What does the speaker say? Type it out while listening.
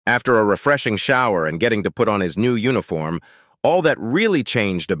After a refreshing shower and getting to put on his new uniform, all that really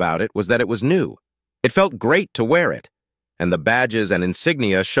changed about it was that it was new. It felt great to wear it, and the badges and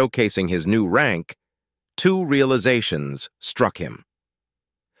insignia showcasing his new rank, two realizations struck him.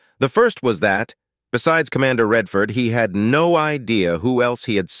 The first was that, besides Commander Redford, he had no idea who else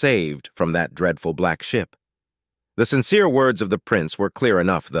he had saved from that dreadful black ship. The sincere words of the prince were clear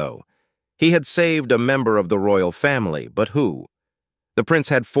enough, though. He had saved a member of the royal family, but who? The prince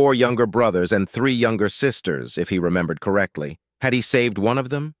had 4 younger brothers and 3 younger sisters, if he remembered correctly. Had he saved one of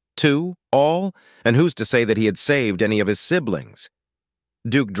them? 2? All? And who's to say that he had saved any of his siblings?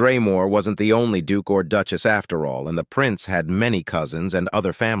 Duke Draymore wasn't the only duke or duchess after all, and the prince had many cousins and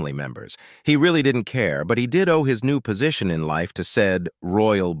other family members. He really didn't care, but he did owe his new position in life to said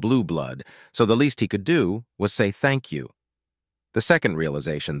royal blue blood, so the least he could do was say thank you. The second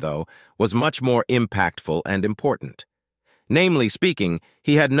realization, though, was much more impactful and important. Namely speaking,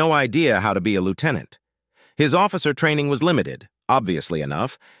 he had no idea how to be a lieutenant. His officer training was limited, obviously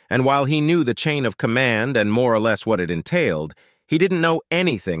enough, and while he knew the chain of command and more or less what it entailed, he didn't know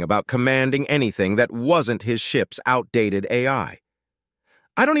anything about commanding anything that wasn't his ship's outdated AI.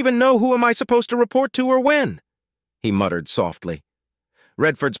 "I don't even know who am I supposed to report to or when," he muttered softly.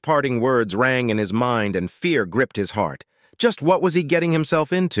 Redford's parting words rang in his mind and fear gripped his heart. Just what was he getting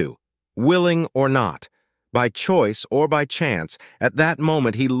himself into? Willing or not, by choice or by chance, at that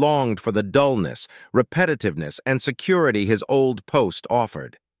moment he longed for the dullness, repetitiveness, and security his old post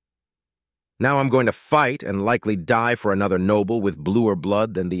offered. "Now I'm going to fight and likely die for another noble with bluer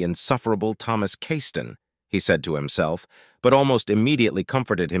blood than the insufferable Thomas Cayston," he said to himself, but almost immediately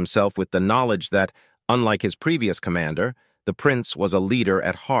comforted himself with the knowledge that, unlike his previous commander, the prince was a leader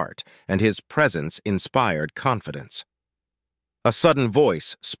at heart, and his presence inspired confidence. A sudden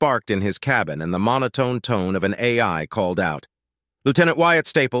voice sparked in his cabin, and the monotone tone of an AI called out. "Lieutenant Wyatt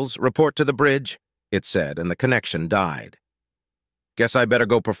Staples, report to the bridge," it said, and the connection died. "Guess I better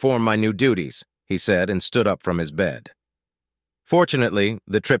go perform my new duties," he said, and stood up from his bed. Fortunately,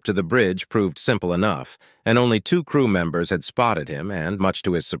 the trip to the bridge proved simple enough, and only 2 crew members had spotted him and, much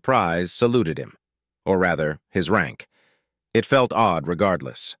to his surprise, saluted him. Or rather, his rank. It felt odd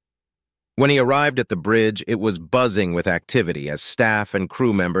regardless. When he arrived at the bridge, it was buzzing with activity as staff and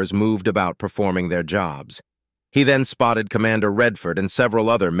crew members moved about performing their jobs. He then spotted Commander Redford and several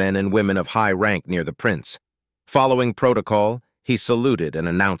other men and women of high rank near the prince. Following protocol, he saluted and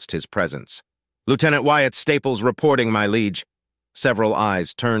announced his presence. "Lieutenant Wyatt Staples reporting, my liege." Several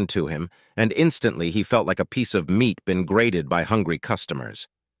eyes turned to him, and instantly he felt like a piece of meat been grated by hungry customers.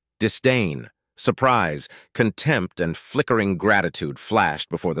 Disdain, surprise, contempt, and flickering gratitude flashed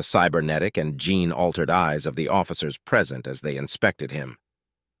before the cybernetic and gene-altered eyes of the officers present as they inspected him.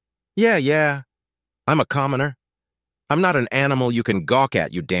 Yeah, I'm a commoner. I'm not an animal you can gawk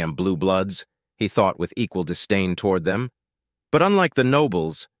at, you damn blue bloods," he thought with equal disdain toward them. But unlike the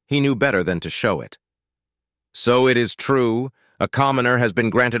nobles, he knew better than to show it. "So it is true, a commoner has been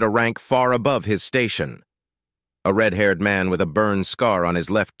granted a rank far above his station." A red-haired man with a burn scar on his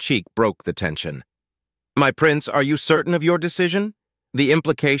left cheek broke the tension. "My prince, are you certain of your decision? The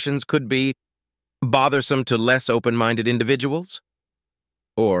implications could be bothersome to less open-minded individuals?"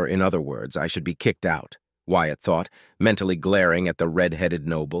 Or, in other words, I should be kicked out, Wyatt thought, mentally glaring at the red-headed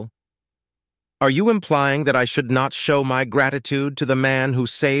noble. "Are you implying that I should not show my gratitude to the man who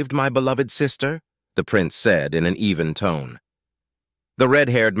saved my beloved sister?" the prince said in an even tone. The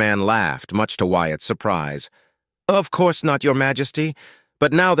red-haired man laughed, much to Wyatt's surprise. "Of course not, your majesty,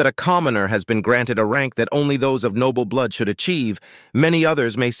 but now that a commoner has been granted a rank that only those of noble blood should achieve, many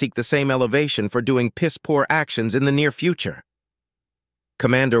others may seek the same elevation for doing piss-poor actions in the near future."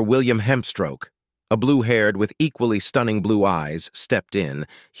 Commander William Hempstroke, a blue-haired with equally stunning blue eyes, stepped in,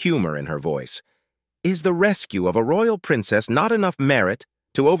 humor in her voice. "Is the rescue of a royal princess not enough merit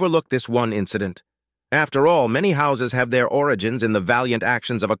to overlook this one incident? After all, many houses have their origins in the valiant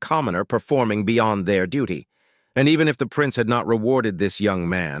actions of a commoner performing beyond their duty. And even if the prince had not rewarded this young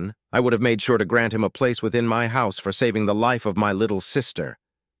man, I would have made sure to grant him a place within my house for saving the life of my little sister."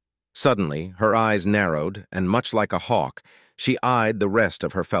 Suddenly, her eyes narrowed, and much like a hawk, she eyed the rest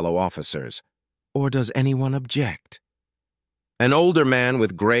of her fellow officers. "Or does anyone object?" An older man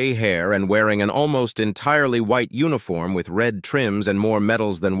with gray hair and wearing an almost entirely white uniform with red trims and more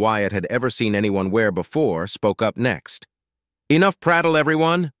medals than Wyatt had ever seen anyone wear before spoke up next. "Enough prattle,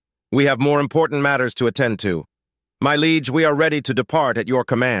 everyone. We have more important matters to attend to. My liege, we are ready to depart at your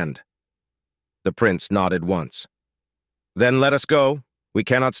command." The prince nodded once. "Then let us go. We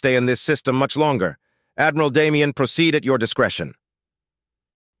cannot stay in this system much longer. Admiral Damien, proceed at your discretion."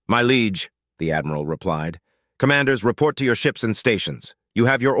 "My liege," the admiral replied. "Commanders, report to your ships and stations. You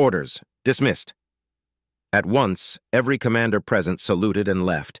have your orders. Dismissed." At once, every commander present saluted and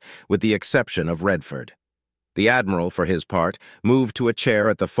left, with the exception of Redford. The admiral, for his part, moved to a chair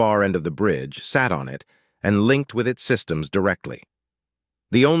at the far end of the bridge, sat on it, and linked with its systems directly.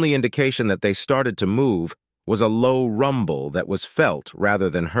 The only indication that they started to move was a low rumble that was felt rather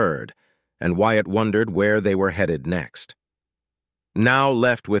than heard, and Wyatt wondered where they were headed next. Now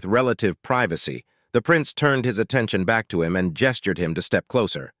left with relative privacy, the prince turned his attention back to him and gestured him to step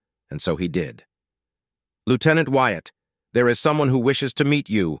closer, and so he did. "Lieutenant Wyatt, there is someone who wishes to meet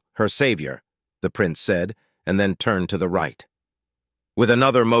you, her savior," the prince said, and then turned to the right. With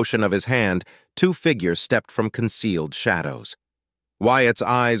another motion of his hand, two figures stepped from concealed shadows. Wyatt's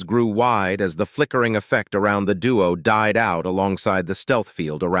eyes grew wide as the flickering effect around the duo died out alongside the stealth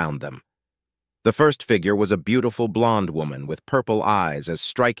field around them. The first figure was a beautiful blonde woman with purple eyes as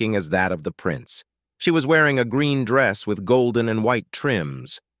striking as that of the prince. She was wearing a green dress with golden and white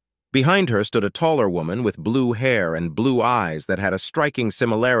trims. Behind her stood a taller woman with blue hair and blue eyes that had a striking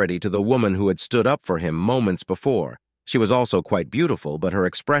similarity to the woman who had stood up for him moments before. She was also quite beautiful, but her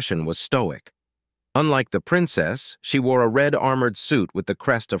expression was stoic. Unlike the princess, she wore a red armored suit with the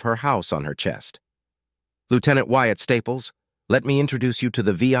crest of her house on her chest. "Lieutenant Wyatt Staples, let me introduce you to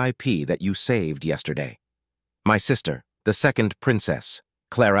the VIP that you saved yesterday. My sister, the second princess,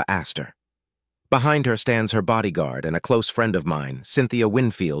 Clara Astor. Behind her stands her bodyguard and a close friend of mine, Cynthia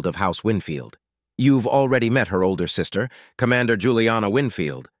Winfield of House Winfield. You've already met her older sister, Commander Juliana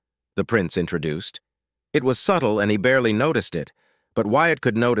Winfield," the prince introduced. It was subtle and he barely noticed it, but Wyatt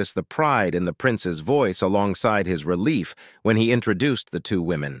could notice the pride in the prince's voice alongside his relief when he introduced the two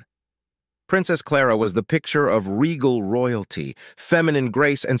women. Princess Clara was the picture of regal royalty, feminine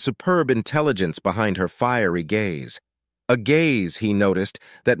grace, and superb intelligence behind her fiery gaze. A gaze, he noticed,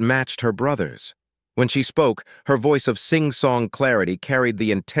 that matched her brother's. When she spoke, her voice of sing-song clarity carried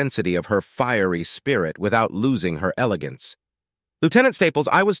the intensity of her fiery spirit without losing her elegance. "Lieutenant Staples,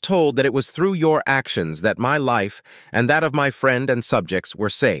 I was told that it was through your actions that my life and that of my friend and subjects were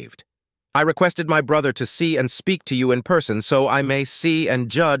saved. I requested my brother to see and speak to you in person so I may see and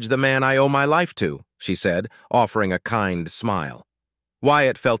judge the man I owe my life to," she said, offering a kind smile.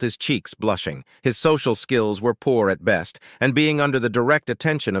 Wyatt felt his cheeks blushing. His social skills were poor at best, and being under the direct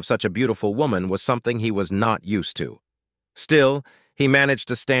attention of such a beautiful woman was something he was not used to. Still, he managed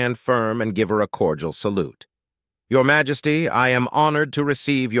to stand firm and give her a cordial salute. "Your Majesty, I am honored to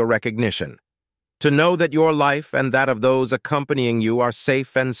receive your recognition. To know that your life and that of those accompanying you are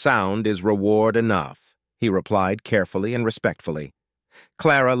safe and sound is reward enough," he replied carefully and respectfully.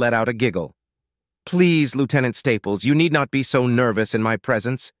 Clara let out a giggle. "Please, Lieutenant Staples, you need not be so nervous in my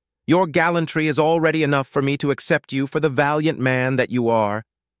presence. Your gallantry is already enough for me to accept you for the valiant man that you are.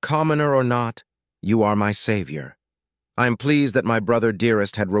 Commoner or not, you are my savior. I am pleased that my brother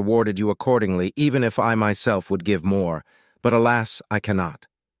dearest had rewarded you accordingly, even if I myself would give more, but alas, I cannot.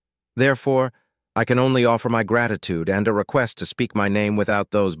 Therefore, I can only offer my gratitude and a request to speak my name without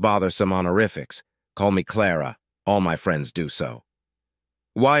those bothersome honorifics. Call me Clara. All my friends do so."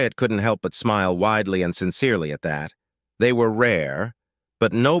 Wyatt couldn't help but smile widely and sincerely at that. They were rare,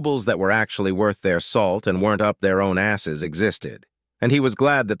 but nobles that were actually worth their salt and weren't up their own asses existed, and he was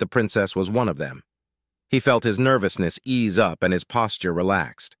glad that the princess was one of them. He felt his nervousness ease up and his posture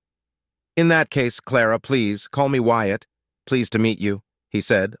relaxed. "In that case, Clara, please, call me Wyatt. Pleased to meet you," he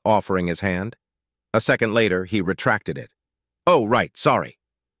said, offering his hand. A second later, he retracted it. "Oh, right, sorry."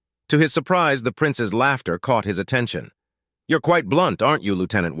 To his surprise, the prince's laughter caught his attention. "You're quite blunt, aren't you,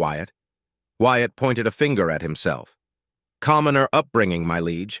 Lieutenant Wyatt?" Wyatt pointed a finger at himself. "Commoner upbringing, my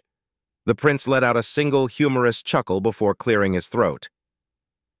liege." The prince let out a single humorous chuckle before clearing his throat.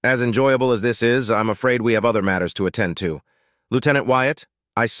 "As enjoyable as this is, I'm afraid we have other matters to attend to. Lieutenant Wyatt,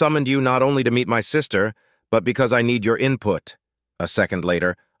 I summoned you not only to meet my sister, but because I need your input." A second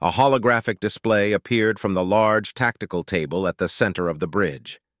later, a holographic display appeared from the large tactical table at the center of the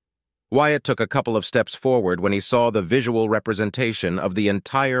bridge. Wyatt took a couple of steps forward when he saw the visual representation of the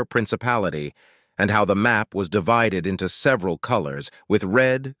entire principality and how the map was divided into several colors, with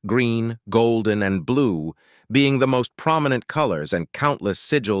red, green, golden, and blue being the most prominent colors and countless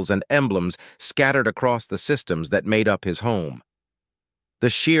sigils and emblems scattered across the systems that made up his home. The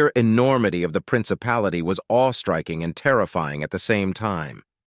sheer enormity of the principality was awe-striking and terrifying at the same time.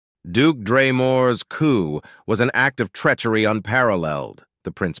 "Duke Draymore's coup was an act of treachery unparalleled,"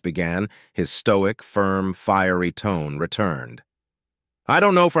 the prince began, his stoic, firm, fiery tone returned. "I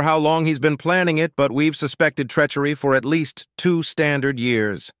don't know for how long he's been planning it, but we've suspected treachery for at least 2 standard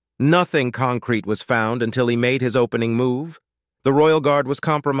years. Nothing concrete was found until he made his opening move. The royal guard was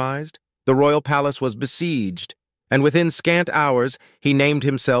compromised, the royal palace was besieged, and within scant hours he named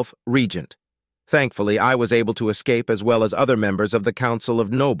himself regent. Thankfully, I was able to escape as well as other members of the Council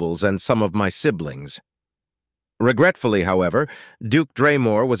of Nobles and some of my siblings. Regretfully, however, Duke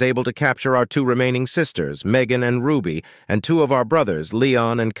Draymore was able to capture our two remaining sisters, Megan and Ruby, and two of our brothers,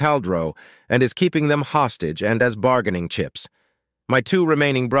 Leon and Caldro, and is keeping them hostage and as bargaining chips. My two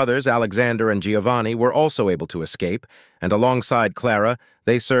remaining brothers, Alexander and Giovanni, were also able to escape, and alongside Clara,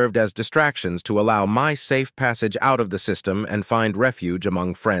 they served as distractions to allow my safe passage out of the system and find refuge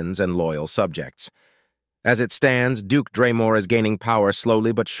among friends and loyal subjects. As it stands, Duke Draymore is gaining power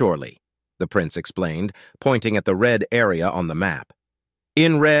slowly but surely, the prince explained, pointing at the red area on the map.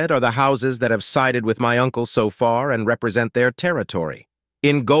 In red are the houses that have sided with my uncle so far and represent their territory.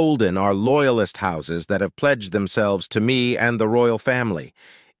 In golden are loyalist houses that have pledged themselves to me and the royal family.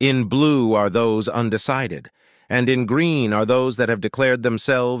 In blue are those undecided, and in green are those that have declared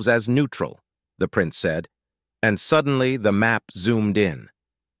themselves as neutral, the prince said, and suddenly the map zoomed in.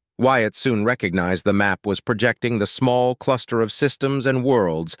 Wyatt soon recognized the map was projecting the small cluster of systems and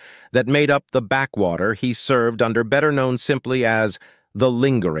worlds that made up the backwater he served under, better known simply as the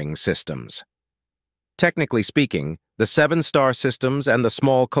lingering systems. Technically speaking, the 7-star systems and the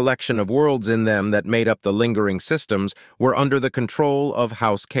small collection of worlds in them that made up the lingering systems were under the control of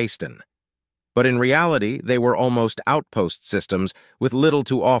House Caiston. But in reality, they were almost outpost systems with little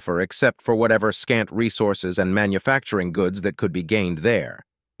to offer except for whatever scant resources and manufacturing goods that could be gained there.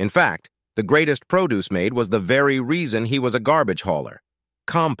 In fact, the greatest produce made was the very reason he was a garbage hauler: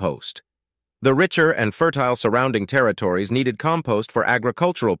 compost. The richer and fertile surrounding territories needed compost for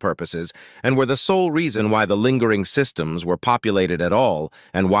agricultural purposes and were the sole reason why the lingering systems were populated at all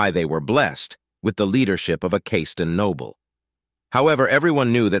and why they were blessed with the leadership of a Caiston noble. However,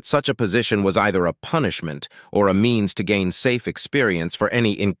 everyone knew that such a position was either a punishment or a means to gain safe experience for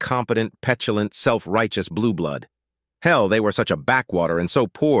any incompetent, petulant, self-righteous blue blood. Hell, they were such a backwater and so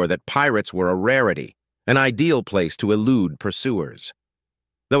poor that pirates were a rarity, an ideal place to elude pursuers.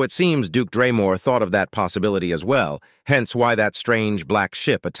 Though it seems Duke Draymore thought of that possibility as well, hence why that strange black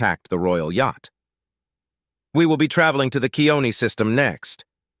ship attacked the royal yacht. We will be traveling to the Keone system next.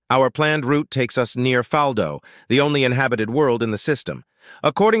 Our planned route takes us near Faldo, the only inhabited world in the system.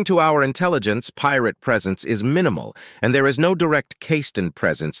 According to our intelligence, pirate presence is minimal, and there is no direct Caiston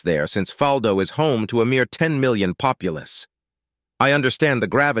presence there since Faldo is home to a mere 10 million populace. I understand the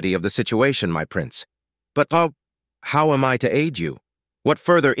gravity of the situation, my prince. But how am I to aid you? What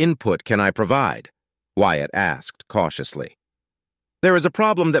further input can I provide? Wyatt asked cautiously. There is a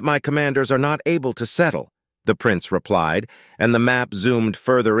problem that my commanders are not able to settle, the prince replied, and the map zoomed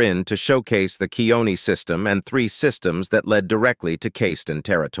further in to showcase the Keone system and 3 systems that led directly to Caiston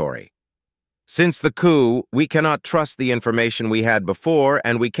territory. Since the coup, we cannot trust the information we had before,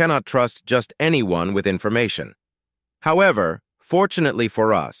 and we cannot trust just anyone with information. However, fortunately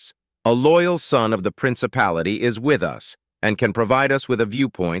for us, a loyal son of the principality is with us and can provide us with a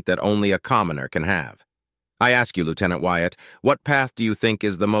viewpoint that only a commoner can have. I ask you, Lieutenant Wyatt, what path do you think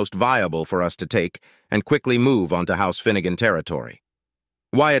is the most viable for us to take and quickly move onto House Finnegan territory?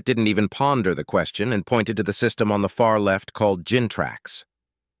 Wyatt didn't even ponder the question and pointed to the system on the far left called Gintrax.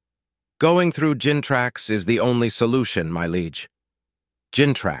 Going through Gintrax is the only solution, my liege.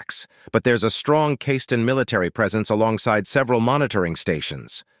 Gintrax, but there's a strong Caiston military presence alongside several monitoring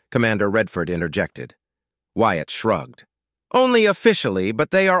stations, Commander Redford interjected. Wyatt shrugged. Only officially,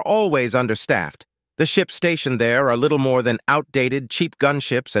 but they are always understaffed. The ships stationed there are little more than outdated, cheap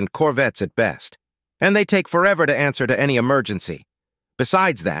gunships and corvettes at best, and they take forever to answer to any emergency.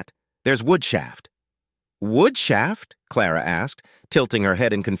 Besides that, there's Woodshaft. Woodshaft? Clara asked, tilting her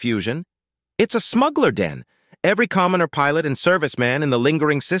head in confusion. It's a smuggler den. Every commoner pilot and serviceman in the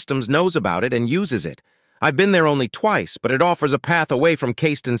lingering systems knows about it and uses it. I've been there only twice, but it offers a path away from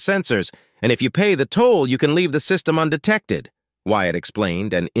Caiston sensors, and if you pay the toll, you can leave the system undetected, Wyatt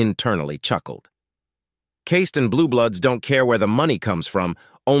explained and internally chuckled. Caiston blue bloods don't care where the money comes from,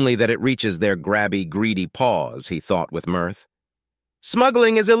 only that it reaches their grabby, greedy paws, he thought with mirth.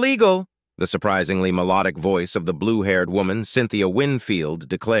 Smuggling is illegal, the surprisingly melodic voice of the blue-haired woman, Cynthia Winfield,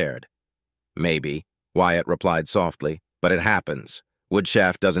 declared. Maybe, Wyatt replied softly, but it happens.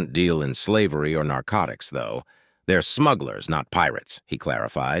 Woodshaft doesn't deal in slavery or narcotics, though. They're smugglers, not pirates, he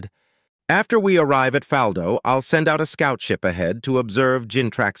clarified. After we arrive at Faldo, I'll send out a scout ship ahead to observe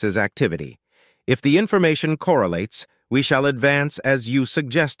Gintrax's activity. If the information correlates, we shall advance as you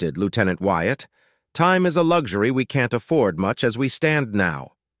suggested, Lieutenant Wyatt. Time is a luxury we can't afford much as we stand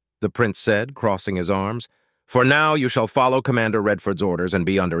now, the prince said, crossing his arms. For now, you shall follow Commander Redford's orders and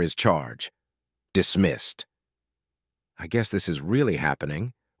be under his charge. Dismissed. I guess this is really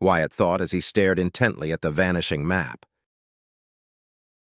happening, Wyatt thought as he stared intently at the vanishing map.